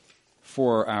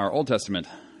For our Old Testament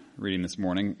reading this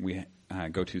morning, we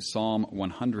go to Psalm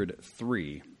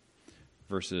 103,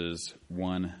 verses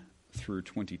 1 through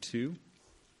 22.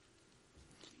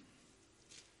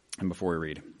 And before we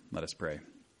read, let us pray.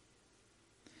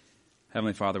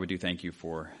 Heavenly Father, we do thank you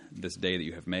for this day that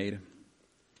you have made.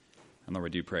 And Lord, we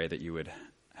do pray that you would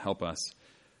help us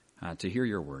to hear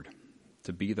your word,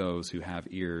 to be those who have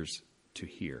ears to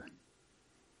hear.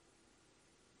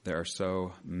 There are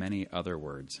so many other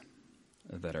words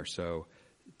that are so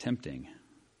tempting.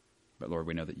 But Lord,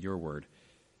 we know that your word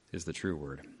is the true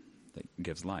word that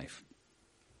gives life.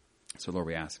 So Lord,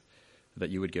 we ask that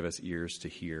you would give us ears to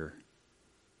hear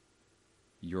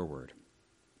your word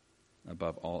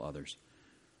above all others.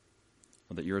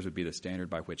 Or that yours would be the standard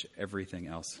by which everything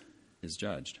else is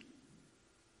judged.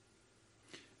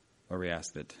 Lord, we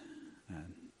ask that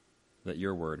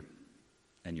your word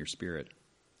and your spirit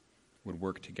would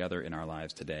work together in our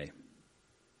lives today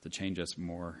to change us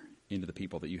more into the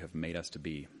people that you have made us to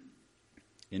be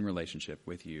in relationship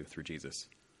with you through Jesus.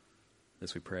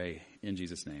 This we pray in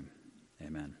Jesus' name.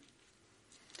 Amen.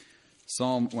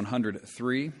 Psalm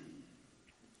 103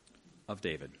 of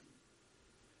David.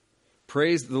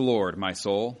 Praise the Lord, my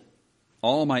soul.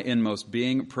 All my inmost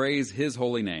being, praise his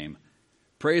holy name.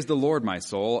 Praise the Lord, my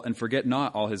soul, and forget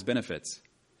not all his benefits,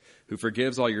 who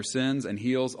forgives all your sins and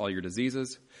heals all your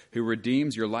diseases, who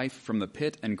redeems your life from the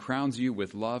pit and crowns you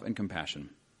with love and compassion,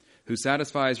 who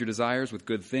satisfies your desires with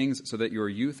good things so that your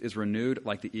youth is renewed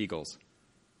like the eagles.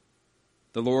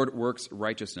 The Lord works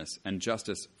righteousness and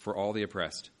justice for all the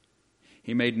oppressed.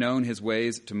 He made known his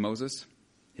ways to Moses,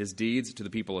 his deeds to the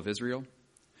people of Israel.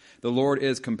 The Lord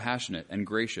is compassionate and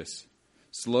gracious,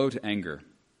 slow to anger,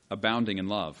 abounding in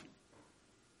love.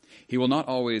 He will not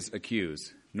always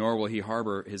accuse, nor will he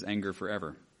harbor his anger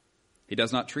forever. He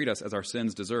does not treat us as our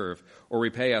sins deserve, or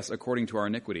repay us according to our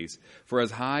iniquities. For as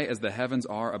high as the heavens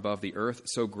are above the earth,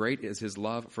 so great is his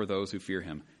love for those who fear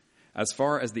him. As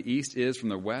far as the east is from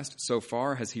the west, so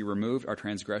far has he removed our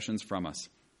transgressions from us.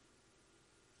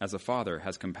 As a father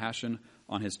has compassion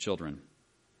on his children,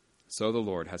 so the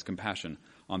Lord has compassion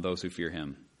on those who fear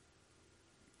him.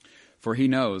 For he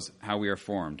knows how we are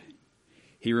formed.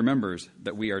 He remembers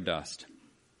that we are dust.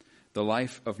 The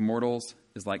life of mortals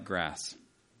is like grass.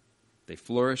 They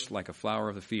flourish like a flower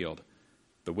of the field.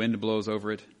 The wind blows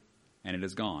over it, and it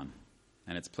is gone,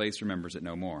 and its place remembers it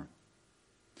no more.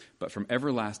 But from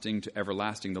everlasting to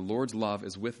everlasting, the Lord's love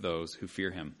is with those who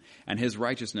fear him, and his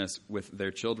righteousness with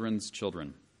their children's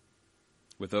children,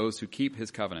 with those who keep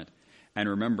his covenant and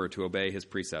remember to obey his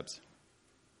precepts.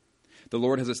 The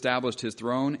Lord has established his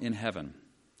throne in heaven,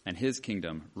 and his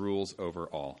kingdom rules over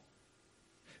all.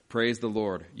 Praise the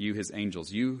Lord, you his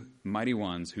angels, you mighty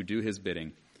ones who do his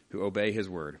bidding, who obey his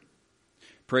word.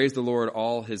 Praise the Lord,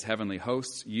 all his heavenly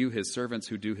hosts, you his servants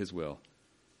who do his will.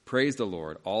 Praise the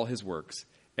Lord, all his works,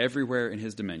 everywhere in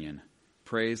his dominion.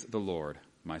 Praise the Lord,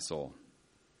 my soul.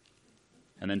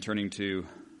 And then turning to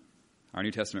our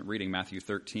New Testament reading, Matthew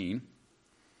 13,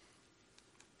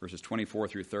 verses 24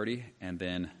 through 30, and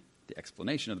then the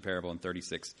explanation of the parable in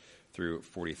 36 through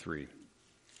 43.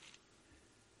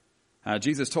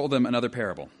 Jesus told them another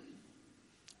parable.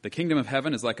 The kingdom of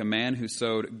heaven is like a man who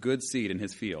sowed good seed in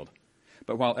his field.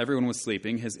 But while everyone was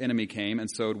sleeping, his enemy came and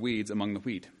sowed weeds among the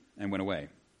wheat and went away.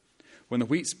 When the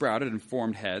wheat sprouted and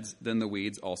formed heads, then the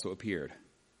weeds also appeared.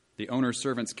 The owner's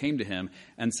servants came to him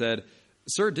and said,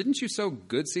 "Sir, didn't you sow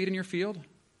good seed in your field?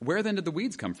 Where then did the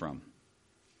weeds come from?"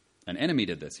 "An enemy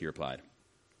did this," he replied.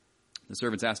 The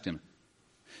servants asked him,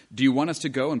 "Do you want us to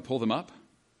go and pull them up?"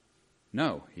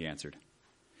 "No," he answered.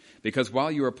 "Because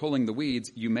while you are pulling the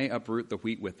weeds, you may uproot the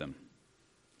wheat with them.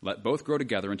 Let both grow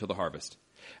together until the harvest.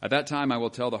 At that time I will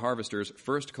tell the harvesters,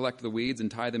 first collect the weeds and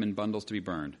tie them in bundles to be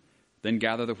burned. Then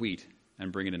gather the wheat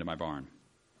and bring it into my barn."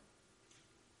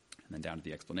 And then down to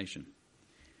the explanation.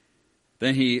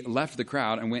 Then he left the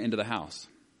crowd and went into the house.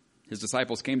 His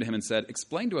disciples came to him and said,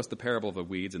 "Explain to us the parable of the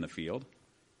weeds in the field."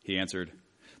 He answered,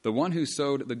 "The one who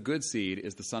sowed the good seed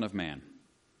is the Son of Man.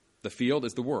 The field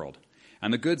is the world.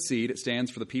 And the good seed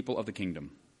stands for the people of the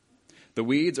kingdom. The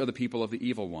weeds are the people of the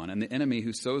evil one, and the enemy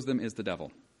who sows them is the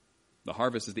devil. The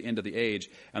harvest is the end of the age,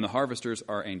 and the harvesters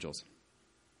are angels.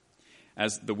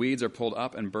 As the weeds are pulled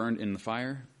up and burned in the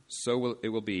fire, so it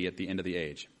will be at the end of the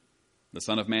age. The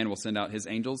Son of Man will send out his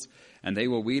angels, and they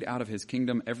will weed out of his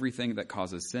kingdom everything that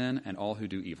causes sin and all who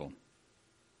do evil.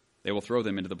 They will throw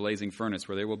them into the blazing furnace,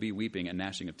 where there will be weeping and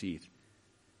gnashing of teeth.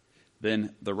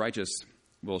 Then the righteous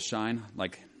will shine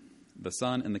like the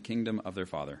sun in the kingdom of their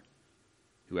Father.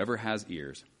 Whoever has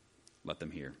ears, let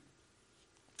them hear."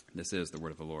 This is the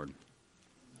word of the Lord.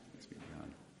 Thanks be to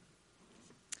God.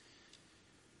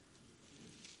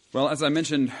 Well, as I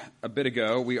mentioned a bit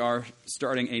ago, we are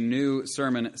starting a new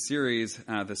sermon series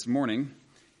this morning,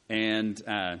 and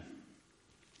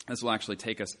this will actually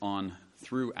take us on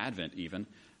through Advent even,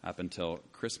 up until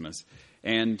Christmas.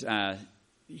 And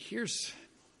here's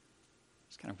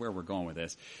kind of where we're going with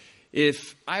this.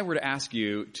 If I were to ask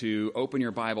you to open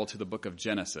your Bible to the book of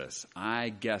Genesis, I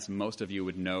guess most of you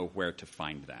would know where to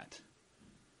find that.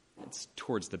 It's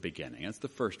towards the beginning. It's the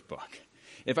first book.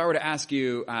 If I were to ask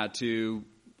you to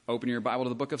open your Bible to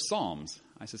the book of Psalms,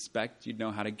 I suspect you'd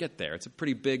know how to get there. It's a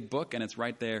pretty big book, and it's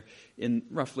right there in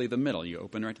roughly the middle. You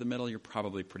open right to the middle, you're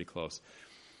probably pretty close.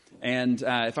 And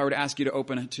if I were to ask you to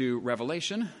open to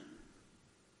Revelation,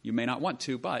 you may not want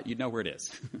to, but you'd know where it is.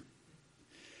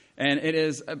 And it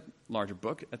is a larger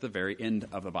book at the very end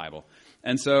of the Bible.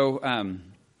 And so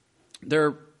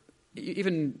there,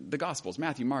 even the Gospels,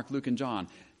 Matthew, Mark, Luke, and John,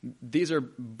 these are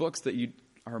books that you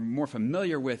are more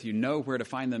familiar with. You know where to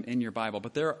find them in your Bible.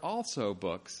 But there are also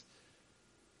books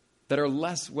that are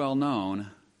less well known,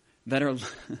 that are a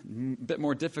bit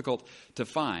more difficult to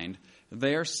find.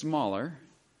 They are smaller.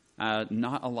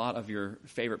 Not a lot of your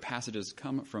favorite passages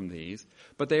come from these.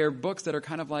 But they are books that are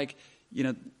kind of like,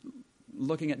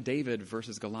 looking at David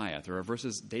versus Goliath, or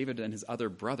versus David and his other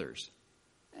brothers.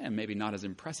 And maybe not as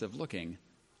impressive looking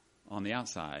on the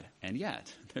outside. And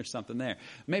yet, there's something there.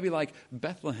 Maybe like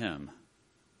Bethlehem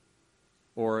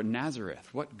or Nazareth.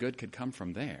 What good could come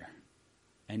from there?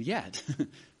 And yet,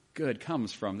 good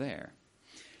comes from there.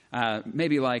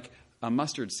 Maybe like a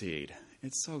mustard seed.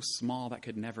 It's so small that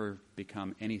could never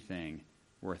become anything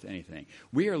worth anything.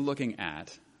 We are looking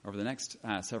at, over the next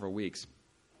several weeks,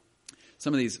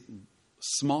 some of these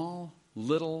small,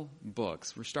 little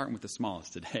books. We're starting with the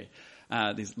smallest today.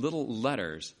 These little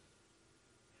letters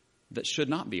that should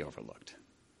not be overlooked.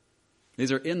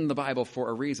 These are in the Bible for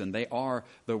a reason. They are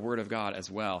the Word of God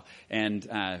as well. And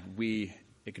we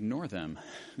ignore them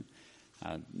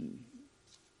at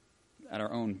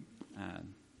our own,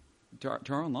 to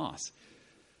our own loss.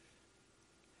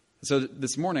 So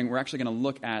this morning, we're actually going to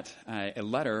look at a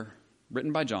letter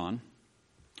written by John.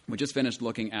 We just finished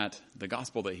looking at the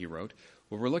gospel that he wrote.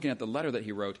 Well, we're looking at the letter that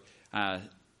he wrote,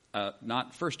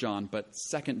 not 1 John, but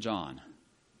 2 John.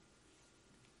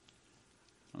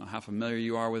 I don't know how familiar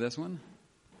you are with this one.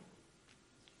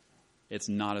 It's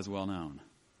not as well known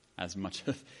as much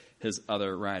of his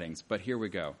other writings. But here we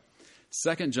go.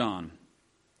 2 John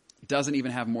doesn't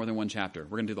even have more than one chapter.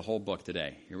 We're going to do the whole book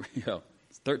today. Here we go.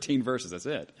 It's 13 verses. That's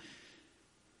it.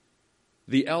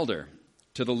 The elder,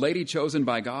 to the lady chosen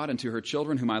by God and to her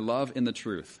children whom I love in the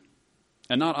truth.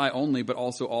 And not I only, but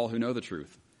also all who know the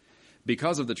truth.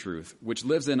 Because of the truth, which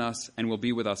lives in us and will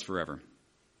be with us forever.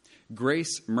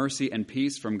 Grace, mercy, and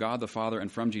peace from God the Father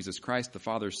and from Jesus Christ, the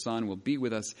Father's Son, will be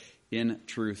with us in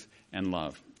truth and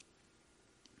love.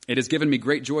 It has given me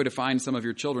great joy to find some of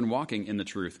your children walking in the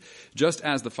truth, just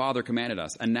as the Father commanded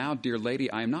us. And now, dear lady,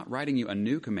 I am not writing you a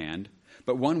new command,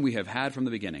 but one we have had from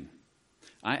the beginning.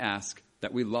 I ask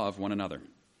that we love one another.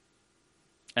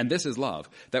 And this is love,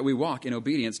 that we walk in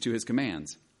obedience to his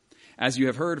commands. As you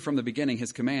have heard from the beginning,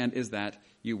 his command is that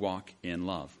you walk in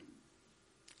love.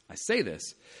 I say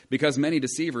this because many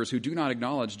deceivers who do not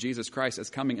acknowledge Jesus Christ as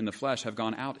coming in the flesh have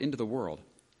gone out into the world.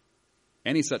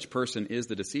 Any such person is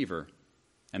the deceiver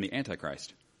and the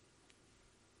Antichrist.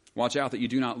 Watch out that you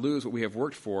do not lose what we have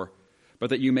worked for, but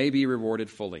that you may be rewarded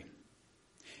fully.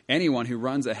 Anyone who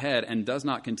runs ahead and does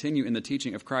not continue in the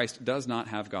teaching of Christ does not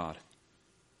have God.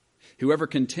 Whoever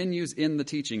continues in the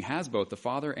teaching has both the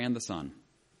Father and the Son.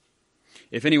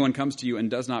 If anyone comes to you and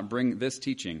does not bring this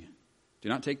teaching, do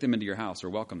not take them into your house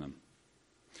or welcome them.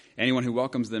 Anyone who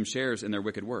welcomes them shares in their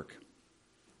wicked work.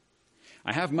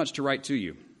 I have much to write to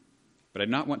you, but I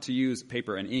do not want to use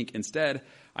paper and ink. Instead,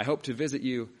 I hope to visit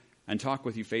you and talk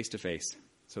with you face to face,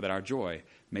 so that our joy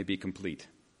may be complete.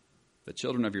 The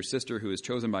children of your sister who is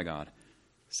chosen by God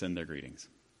send their greetings.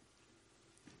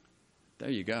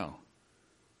 There you go.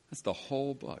 That's the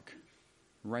whole book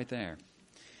right there.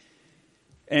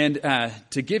 And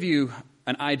to give you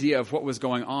an idea of what was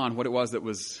going on, what it was that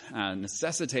was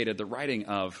necessitated the writing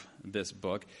of this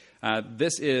book,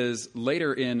 this is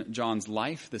later in John's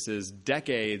life. This is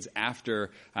decades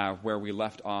after where we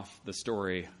left off the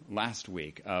story last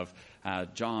week of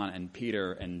John and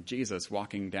Peter and Jesus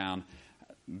walking down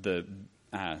the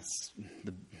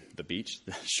beach,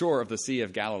 the shore of the Sea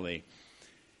of Galilee.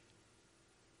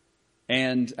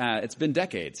 And it's been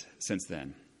decades since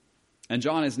then. And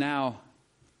John is now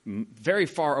very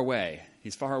far away.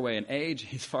 He's far away in age.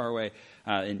 He's far away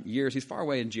in years. He's far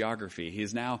away in geography. He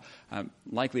is now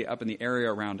likely up in the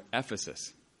area around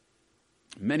Ephesus,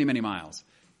 many, many miles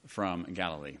from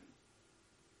Galilee.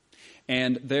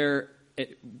 And there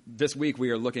this week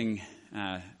we are looking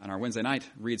on our Wednesday night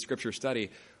Read Scripture study.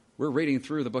 We're reading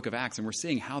through the book of Acts, and we're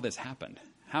seeing how this happened,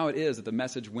 how it is that the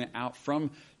message went out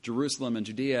from Jerusalem and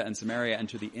Judea and Samaria and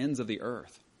to the ends of the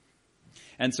earth.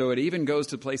 And so it even goes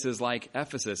to places like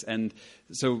Ephesus. And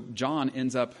so John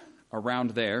ends up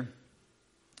around there,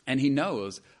 and he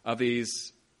knows of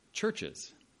these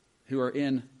churches who are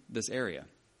in this area.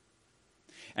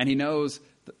 And he knows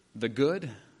the good,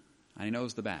 and he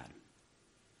knows the bad.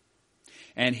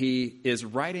 And he is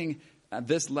writing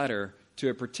this letter to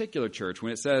a particular church.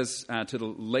 When it says to the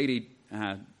lady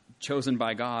chosen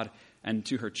by God and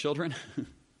to her children,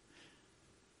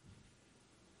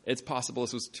 it's possible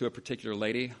this was to a particular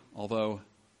lady, although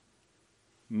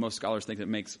most scholars think it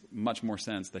makes much more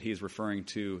sense that he's referring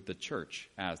to the church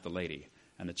as the lady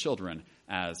and the children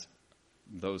as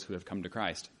those who have come to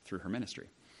Christ through her ministry.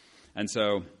 And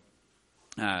so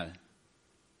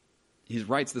he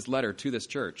writes this letter to this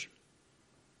church.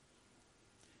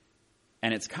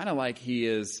 And it's kind of like he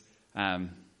is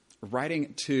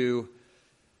writing to,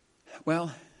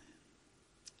 well,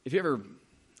 if you ever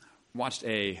watched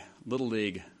a Little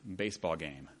League baseball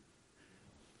game,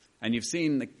 and you've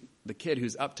seen the kid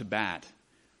who's up to bat,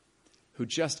 who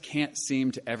just can't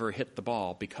seem to ever hit the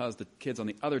ball because the kids on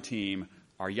the other team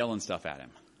are yelling stuff at him.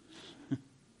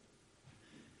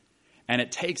 And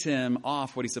it takes him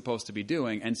off what he's supposed to be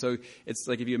doing. And so it's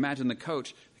like if you imagine the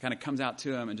coach kind of comes out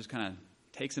to him and just kind of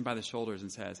takes him by the shoulders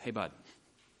and says, "Hey, bud,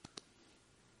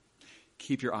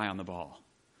 keep your eye on the ball.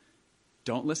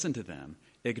 Don't listen to them.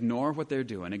 Ignore what they're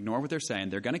doing. Ignore what they're saying.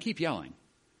 They're going to keep yelling.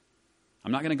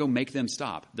 I'm not going to go make them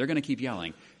stop. They're going to keep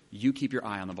yelling. You keep your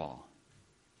eye on the ball."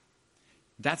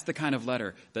 That's the kind of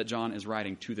letter that John is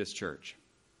writing to this church.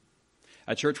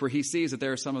 A church where he sees that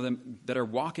there are some of them that are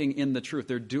walking in the truth.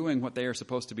 They're doing what they are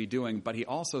supposed to be doing, but he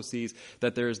also sees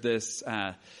that there's this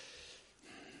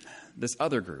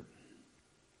other group.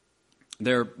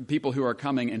 There are people who are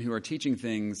coming and who are teaching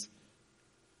things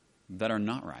that are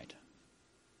not right.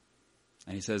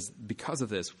 And he says, because of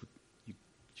this, you've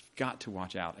got to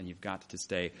watch out and you've got to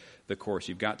stay the course.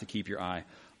 You've got to keep your eye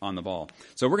on the ball.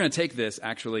 So we're going to take this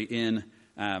actually in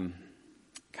kind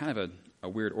of a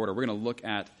weird order. We're going to look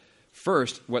at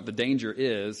first what the danger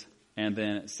is, and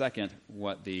then second,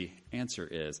 what the answer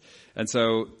is. And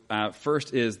so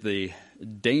first is the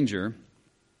danger,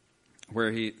 where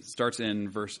he starts in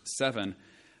verse 7.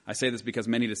 "I say this because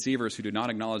many deceivers who do not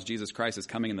acknowledge Jesus Christ as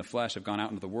coming in the flesh have gone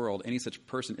out into the world. Any such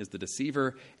person is the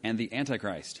deceiver and the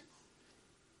Antichrist."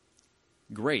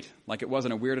 Great. Like it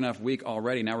wasn't a weird enough week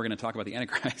already. Now we're going to talk about the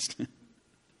Antichrist.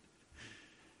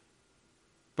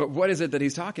 But what is it that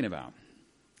he's talking about?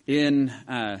 He's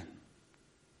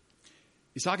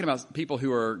talking about people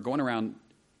who are going around,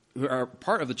 who are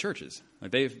part of the churches.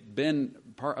 Like they've been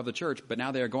part of the church, but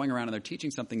now they are going around and they're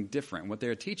teaching something different. What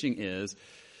they're teaching is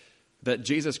that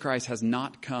Jesus Christ has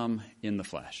not come in the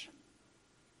flesh.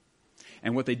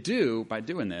 And what they do by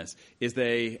doing this is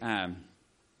they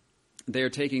are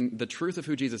taking the truth of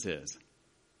who Jesus is,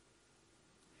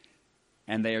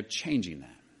 and they are changing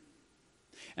that.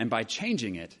 And by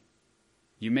changing it,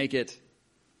 you make it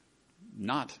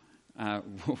not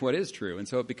what is true. And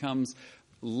so it becomes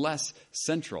less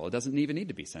central. It doesn't even need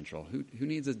to be central. Who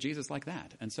needs a Jesus like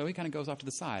that? And so he kind of goes off to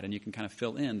the side, and you can kind of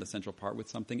fill in the central part with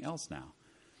something else now.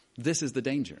 This is the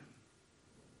danger.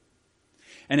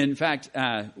 And in fact,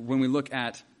 when we look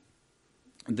at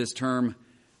this term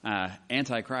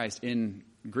Antichrist in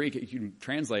Greek, you can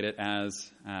translate it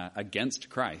as against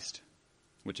Christ,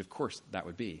 which of course that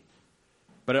would be.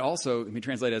 But it also can be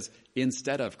translated as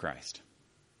instead of Christ.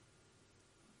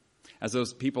 As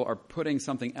those people are putting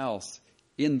something else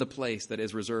in the place that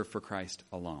is reserved for Christ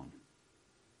alone.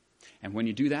 And when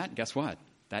you do that, guess what?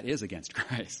 That is against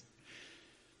Christ.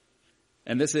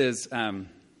 And this is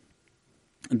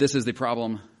the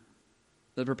problem,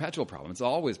 the perpetual problem. It's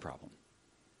always a problem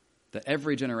that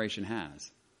every generation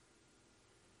has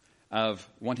of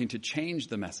wanting to change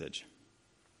the message,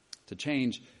 to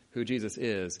change who Jesus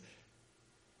is, to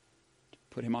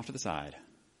put him off to the side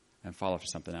and follow for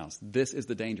something else. This is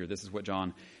the danger. This is what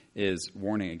John is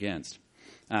warning against.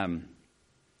 And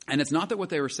it's not that what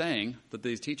they were saying, that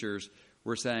these teachers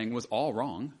were saying, was all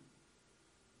wrong.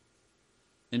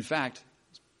 In fact,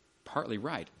 it's partly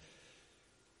right.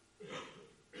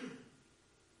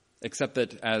 Except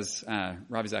that, as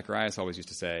Ravi Zacharias always used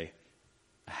to say,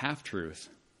 a half-truth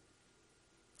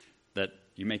that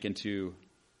you make into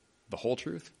the whole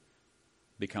truth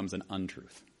becomes an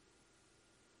untruth.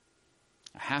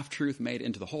 A half-truth made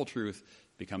into the whole truth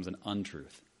becomes an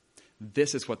untruth.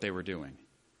 This is what they were doing.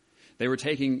 They were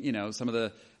taking, some of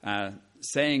the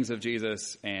sayings of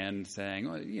Jesus and saying,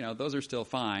 well, those are still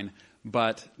fine,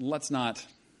 but let's not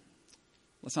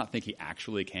think he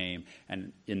actually came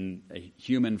and in a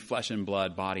human flesh and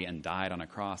blood body and died on a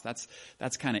cross.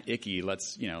 That's kind of icky.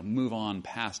 Let's, move on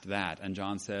past that. And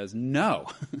John says, no.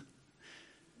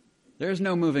 There's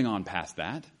no moving on past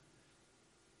that.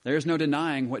 There's no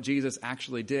denying what Jesus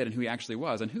actually did and who he actually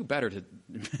was. And who better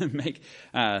to make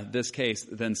this case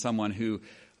than someone who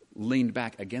leaned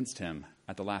back against him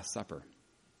at the Last Supper,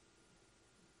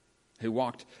 who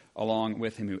walked along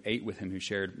with him, who ate with him, who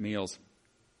shared meals,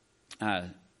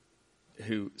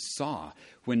 who saw.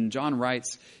 When John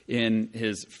writes in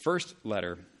his first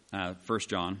letter, 1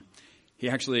 John, he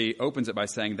actually opens it by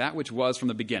saying, that which was from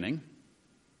the beginning,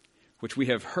 which we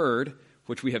have heard,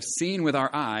 which we have seen with our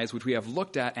eyes, which we have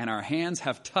looked at and our hands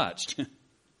have touched.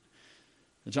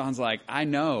 John's like, I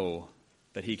know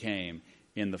that he came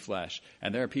in the flesh.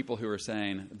 And there are people who are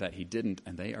saying that he didn't,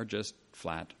 and they are just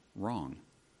flat wrong.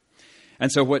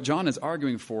 And so what John is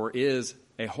arguing for is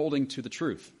a holding to the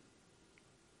truth.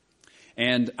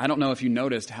 And I don't know if you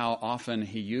noticed how often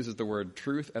he uses the word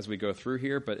truth as we go through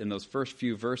here, but in those first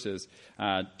few verses,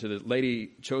 to the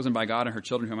lady chosen by God and her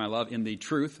children whom I love in the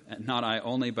truth, and not I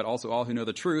only, but also all who know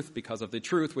the truth, because of the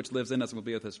truth which lives in us and will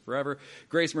be with us forever.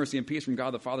 Grace, mercy, and peace from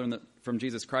God the Father and from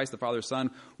Jesus Christ, the Father's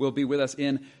Son, will be with us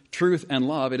in truth and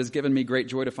love. It has given me great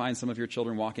joy to find some of your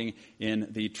children walking in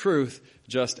the truth,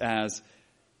 just as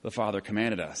the Father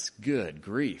commanded us. Good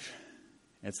grief.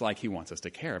 It's like he wants us to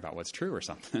care about what's true or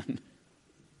something.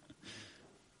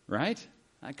 Right?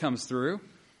 That comes through.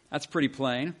 That's pretty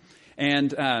plain.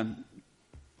 And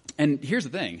here's the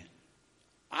thing.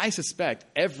 I suspect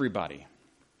everybody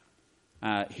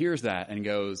hears that and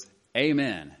goes,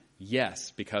 amen,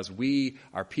 yes, because we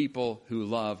are people who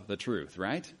love the truth,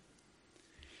 right?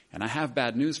 And I have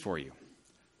bad news for you.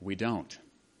 We don't.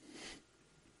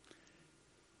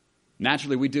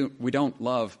 Naturally, we don't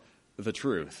love the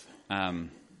truth.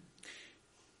 And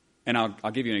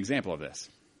I'll give you an example of this.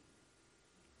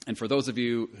 And for those of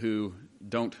you who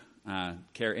don't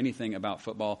care anything about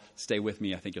football, stay with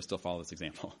me. I think you'll still follow this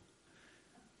example.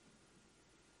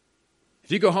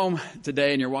 If you go home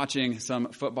today and you're watching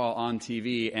some football on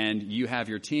TV and you have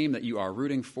your team that you are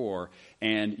rooting for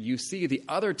and you see the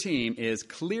other team is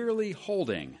clearly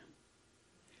holding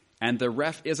and the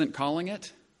ref isn't calling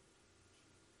it,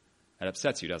 that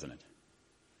upsets you, doesn't it?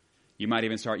 You might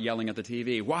even start yelling at the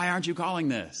TV, why aren't you calling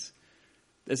this?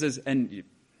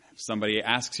 Somebody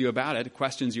asks you about it,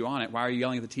 questions you on it. Why are you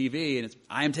yelling at the TV? And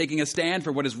I am taking a stand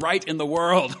for what is right in the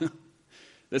world.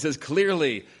 This is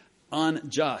clearly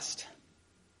unjust.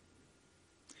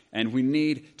 And we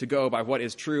need to go by what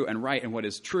is true and right. And what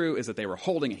is true is that they were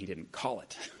holding and he didn't call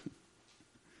it.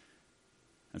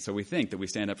 And so we think that we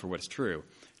stand up for what is true.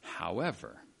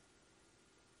 However,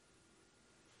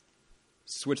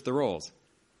 switch the roles.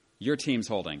 Your team's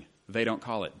holding. They don't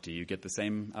call it. Do you get the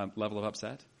same level of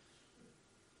upset?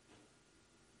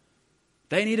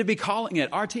 They need to be calling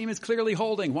it. Our team is clearly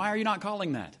holding. Why are you not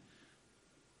calling that?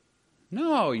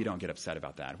 No, you don't get upset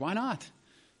about that. Why not?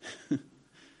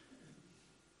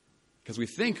 Because we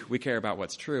think we care about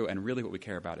what's true, and really what we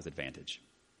care about is advantage.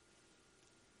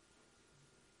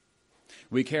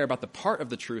 We care about the part of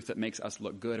the truth that makes us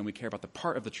look good, and we care about the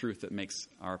part of the truth that makes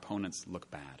our opponents look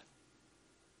bad.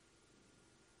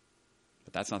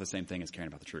 But that's not the same thing as caring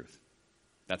about the truth.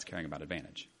 That's caring about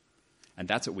advantage. And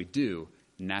that's what we do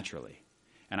naturally.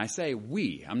 And I say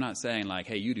we. I'm not saying like,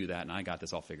 hey, you do that and I got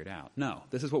this all figured out. No,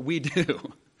 this is what we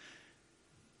do.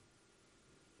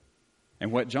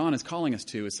 And what John is calling us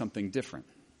to is something different.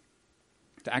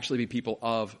 To actually be people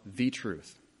of the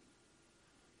truth.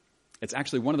 It's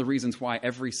actually one of the reasons why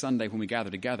every Sunday when we gather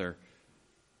together,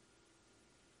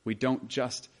 we don't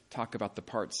just talk about the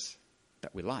parts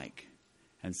that we like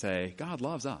and say, God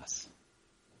loves us.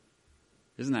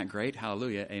 Isn't that great?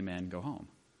 Hallelujah, amen, go home.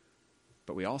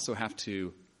 But we also have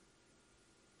to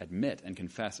admit and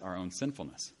confess our own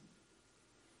sinfulness.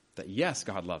 That yes,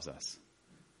 God loves us.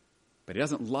 But he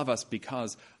doesn't love us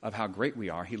because of how great we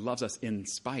are. He loves us in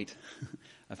spite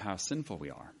of how sinful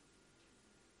we are.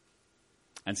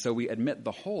 And so we admit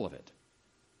the whole of it.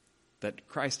 That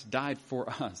Christ died for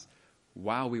us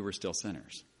while we were still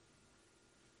sinners.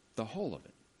 The whole of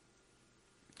it.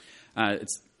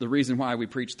 It's the reason why we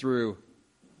preach through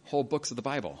whole books of the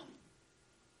Bible.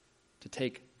 To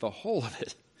take the whole of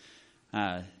it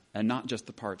and not just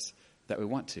the parts that we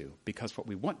want to. Because what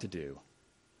we want to do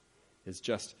is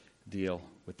just deal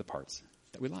with the parts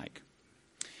that we like.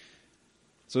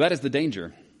 So that is the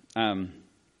danger.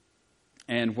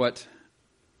 And what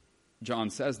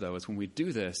John says, though, is when we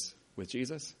do this with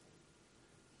Jesus,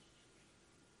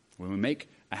 when we make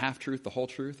a half-truth the whole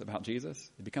truth about Jesus,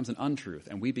 it becomes an untruth,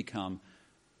 and we become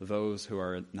those who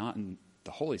are not in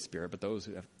the Holy Spirit, but those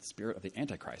who have the spirit of the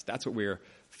Antichrist. That's what we're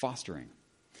fostering.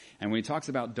 And when he talks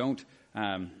about don't...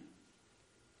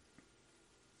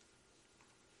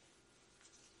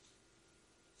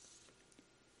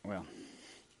 well,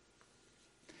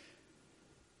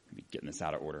 maybe getting this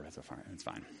out of order. That's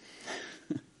fine.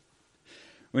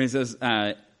 When he says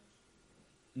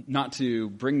not to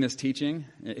bring this teaching,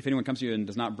 if anyone comes to you and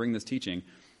does not bring this teaching,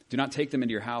 do not take them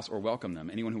into your house or welcome them.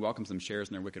 Anyone who welcomes them shares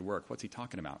in their wicked work. What's he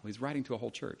talking about? Well, he's writing to a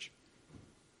whole church.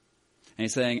 And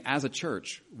he's saying, as a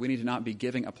church, we need to not be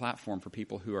giving a platform for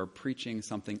people who are preaching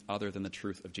something other than the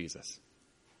truth of Jesus.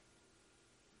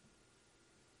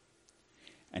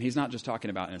 And he's not just talking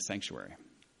about in a sanctuary,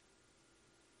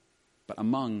 but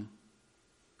among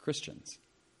Christians.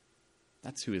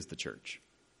 That's who is the church.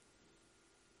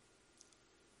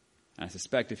 And I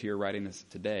suspect if he were writing this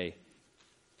today,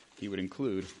 he would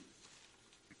include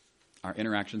our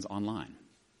interactions online.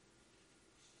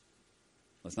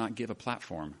 Let's not give a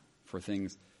platform for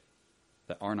things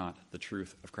that are not the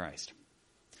truth of Christ.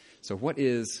 So what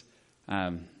is,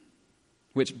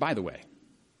 which, by the way,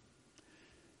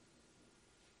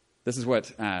 this is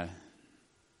what, I'm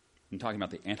talking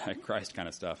about the Antichrist kind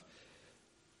of stuff.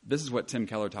 This is what Tim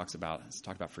Keller talks about. He's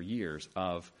talked about for years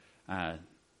of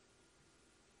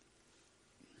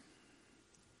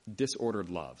disordered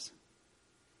loves.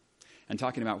 And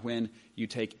talking about when you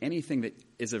take anything that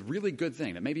is a really good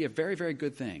thing, that may be a very, very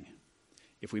good thing,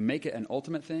 if we make it an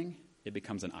ultimate thing, it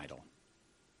becomes an idol.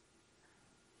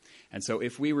 And so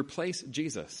if we replace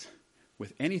Jesus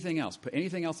with anything else, put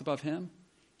anything else above him,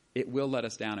 it will let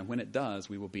us down. And when it does,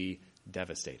 we will be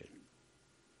devastated.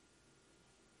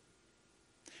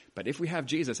 But if we have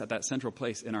Jesus at that central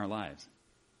place in our lives,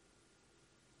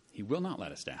 he will not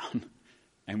let us down.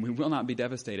 And we will not be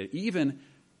devastated, even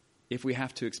if we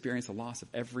have to experience the loss of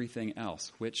everything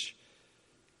else, which,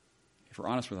 if we're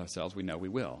honest with ourselves, we know we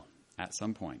will, at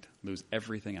some point, lose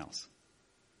everything else.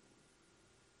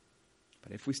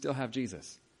 But if we still have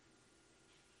Jesus,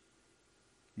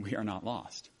 we are not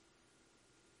lost,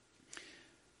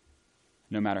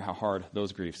 no matter how hard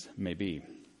those griefs may be.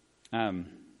 We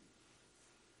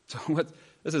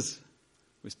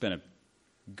spent a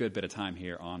good bit of time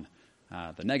here on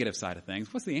the negative side of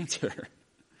things. What's the answer?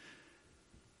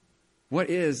 What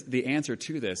is the answer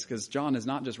to this? Because John is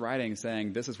not just writing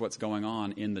saying this is what's going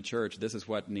on in the church, this is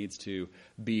what needs to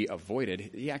be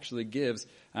avoided. He actually gives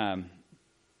how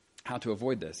to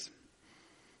avoid this.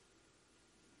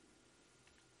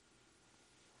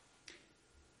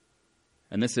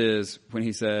 And this is when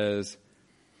he says,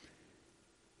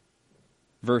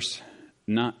 verse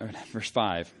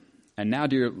 5, "And now,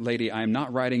 dear lady, I am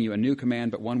not writing you a new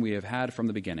command, but one we have had from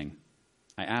the beginning.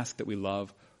 I ask that we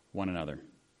love one another.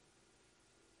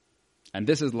 And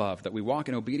this is love, that we walk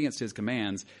in obedience to his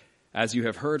commands. As you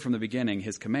have heard from the beginning,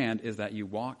 his command is that you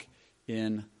walk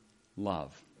in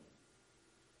love."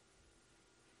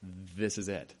 This is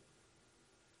it.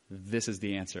 This is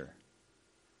the answer.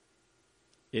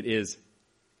 It is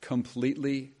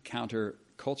completely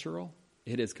countercultural.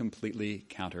 It is completely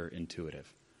counterintuitive.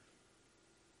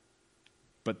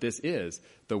 But this is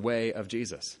the way of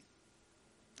Jesus.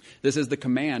 This is the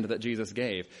command that Jesus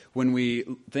gave. When we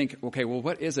think, okay, well,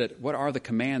 what is it? What are the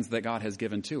commands that God has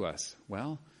given to us?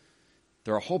 Well,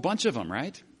 there are a whole bunch of them,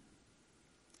 right?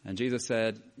 And Jesus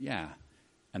said, yeah,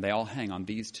 and they all hang on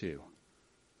these two.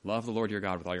 Love the Lord your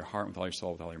God with all your heart, with all your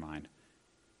soul, with all your mind.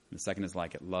 And the second is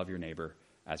like it, love your neighbor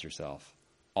as yourself.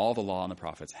 All the law and the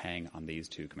prophets hang on these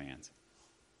two commands.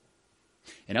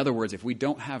 In other words, if we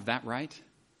don't have that right,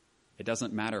 it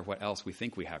doesn't matter what else we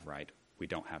think we have right. We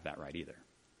don't have that right either.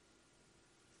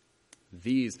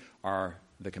 These are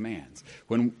the commands.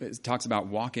 When it talks about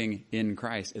walking in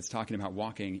Christ, it's talking about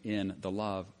walking in the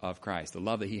love of Christ, the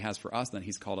love that he has for us, that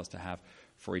he's called us to have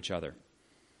for each other.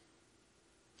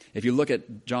 If you look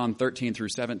at John 13 through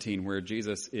 17, where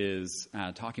Jesus is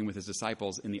talking with his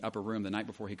disciples in the upper room the night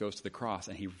before he goes to the cross,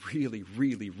 and he really,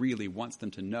 really, really wants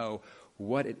them to know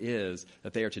what it is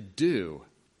that they are to do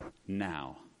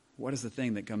now. What is the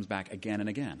thing that comes back again and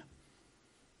again?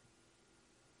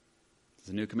 It's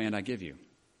a new command I give you.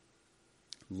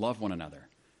 Love one another.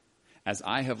 As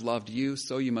I have loved you,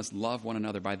 so you must love one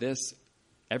another. By this,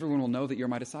 everyone will know that you're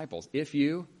my disciples, if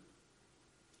you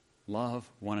love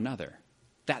one another.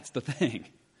 That's the thing.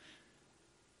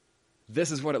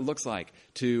 This is what it looks like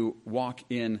to walk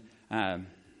in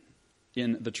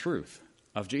the truth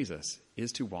of Jesus,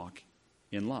 is to walk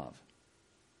in love.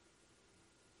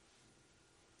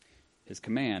 His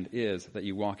command is that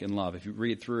you walk in love. If you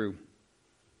read through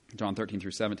John 13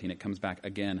 through 17, it comes back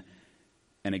again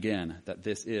and again that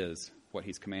this is what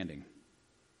he's commanding.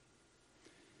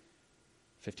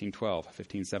 15:12,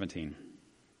 15:17.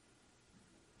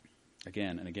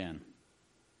 Again and again.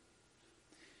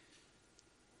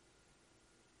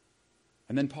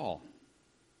 And then Paul,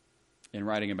 in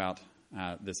writing about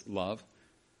this love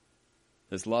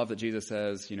that Jesus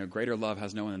says, greater love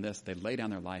has no one than this. They lay down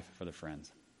their life for their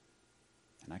friends.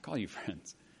 And I call you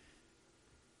friends.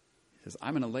 He says,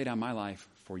 I'm going to lay down my life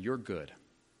for your good.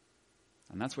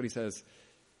 And that's what he says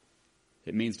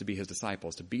it means to be his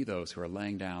disciples, to be those who are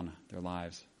laying down their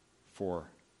lives for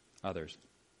others.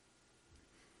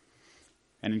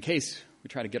 And in case we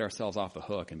try to get ourselves off the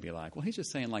hook and be like, well, he's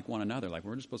just saying like one another, like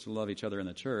we're just supposed to love each other in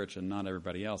the church and not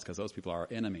everybody else because those people are our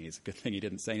enemies. Good thing he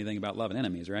didn't say anything about loving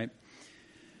enemies, right?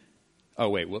 Oh,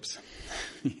 wait, whoops.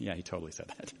 Yeah, he totally said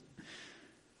that.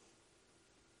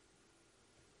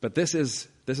 But this is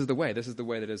the way. This is the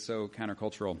way that is so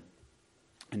countercultural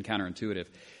and counterintuitive.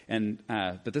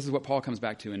 But this is what Paul comes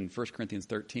back to in 1 Corinthians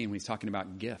 13 when he's talking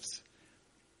about gifts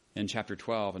in chapter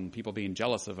 12 and people being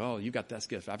jealous of, oh, you got this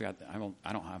gift. I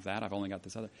don't have that. I've only got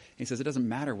this other. And he says it doesn't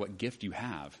matter what gift you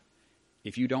have.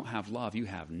 If you don't have love, you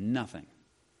have nothing.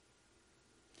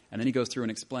 And then he goes through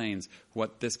and explains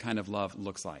what this kind of love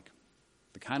looks like.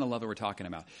 The kind of love that we're talking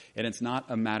about. And it's not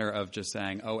a matter of just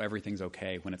saying, oh, everything's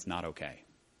okay when it's not okay.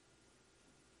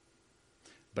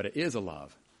 But it is a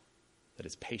love that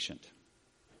is patient,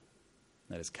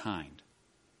 that is kind,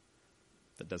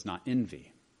 that does not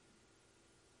envy,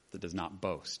 that does not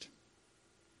boast,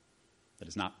 that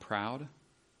is not proud,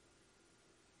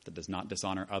 that does not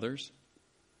dishonor others,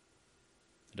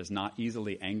 that is not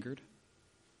easily angered,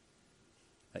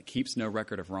 that keeps no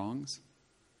record of wrongs,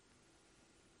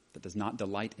 that does not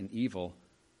delight in evil,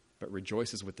 but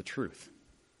rejoices with the truth.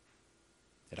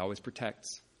 It always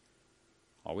protects,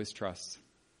 always trusts,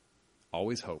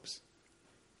 always hopes,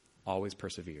 always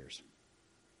perseveres.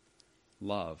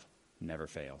 Love never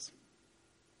fails.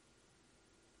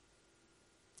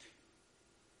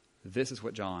 This is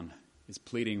what John is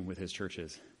pleading with his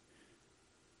churches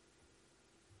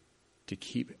to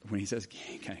keep. When he says,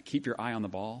 keep your eye on the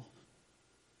ball,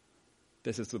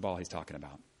 this is the ball he's talking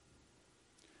about.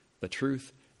 The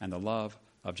truth and the love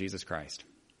of Jesus Christ.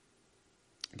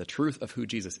 The truth of who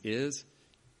Jesus is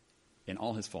in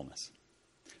all his fullness.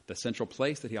 The central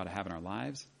place that he ought to have in our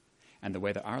lives, and the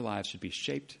way that our lives should be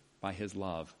shaped by his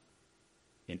love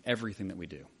in everything that we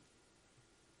do.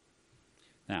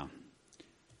 Now,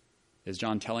 is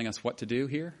John telling us what to do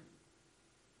here?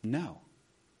 No.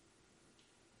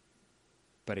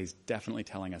 But he's definitely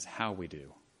telling us how we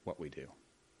do what we do.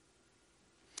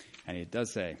 And he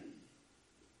does say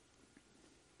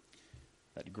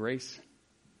that grace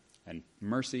and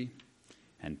mercy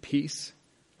and peace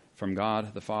from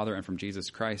God the Father and from Jesus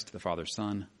Christ, the Father's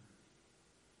Son,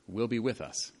 will be with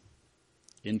us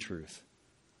in truth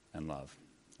and love.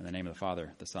 In the name of the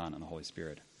Father, the Son, and the Holy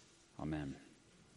Spirit. Amen.